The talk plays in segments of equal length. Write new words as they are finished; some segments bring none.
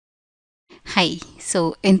Hi,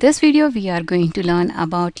 so in this video we are going to learn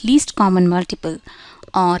about least common multiple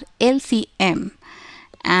or LCM,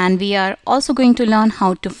 and we are also going to learn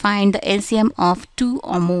how to find the LCM of two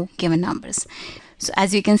or more given numbers. So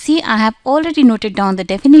as you can see, I have already noted down the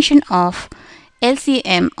definition of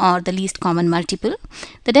LCM or the least common multiple.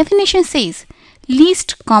 The definition says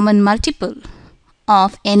least common multiple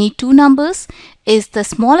of any two numbers is the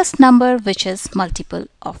smallest number which is multiple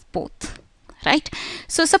of both. Right?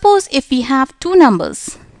 So suppose if we have two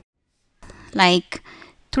numbers like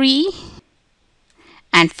 3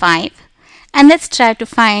 and 5, and let's try to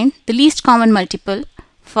find the least common multiple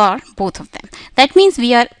for both of them. That means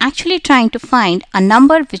we are actually trying to find a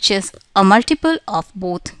number which is a multiple of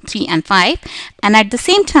both 3 and 5, and at the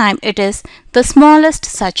same time it is the smallest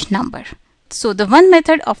such number. So the one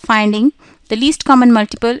method of finding the least common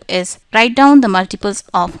multiple is write down the multiples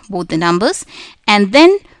of both the numbers and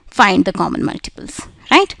then find the common multiples,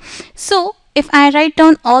 right? So if I write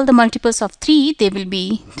down all the multiples of 3, they will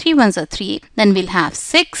be 3 ones are 3, then we'll have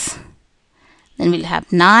 6, then we'll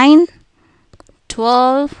have 9,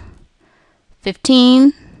 12,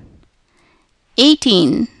 15,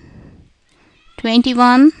 18,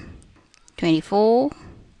 21, 24,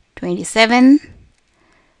 27,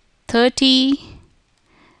 30,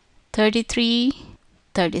 33,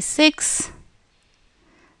 36,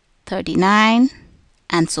 39,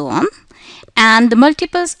 and so on. And the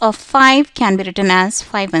multiples of 5 can be written as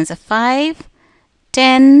 5 ones are 5,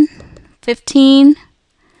 10, 15,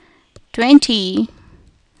 20,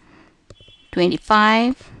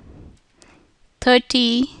 25,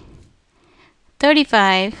 30,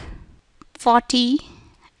 35, 40,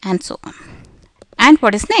 and so on. And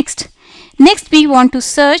what is next? Next we want to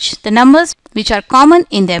search the numbers which are common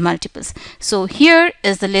in their multiples. So here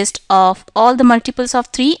is the list of all the multiples of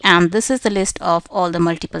 3, and this is the list of all the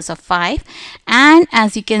multiples of 5. And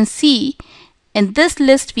as you can see, in this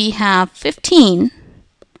list we have 15,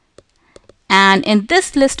 and in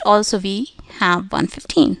this list also we have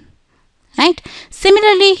 115, right?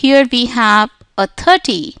 Similarly, here we have a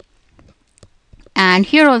 30, and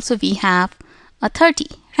here also we have a 30.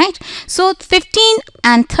 Right? So 15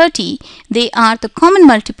 and 30, they are the common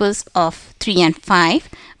multiples of 3 and 5.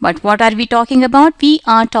 But what are we talking about? We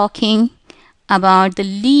are talking about the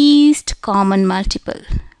least common multiple.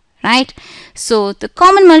 Right? So the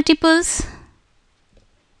common multiples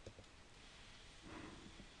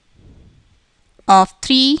of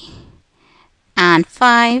 3 and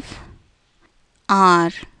 5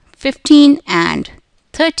 are 15 and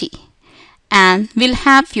 30. And we'll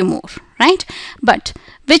have few more, right? But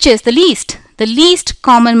which is the least? The least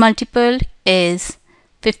common multiple is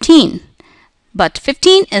 15, but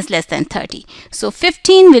 15 is less than 30. So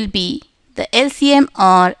 15 will be the LCM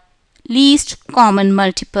or least common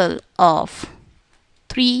multiple of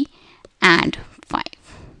 3 and 5,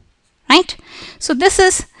 right? So this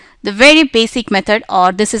is the very basic method,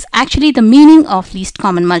 or this is actually the meaning of least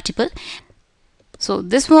common multiple. So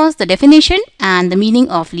this was the definition and the meaning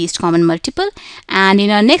of least common multiple, and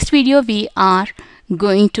in our next video we are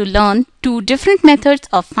going to learn two different methods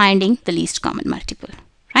of finding the least common multiple,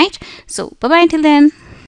 right? So bye bye until then.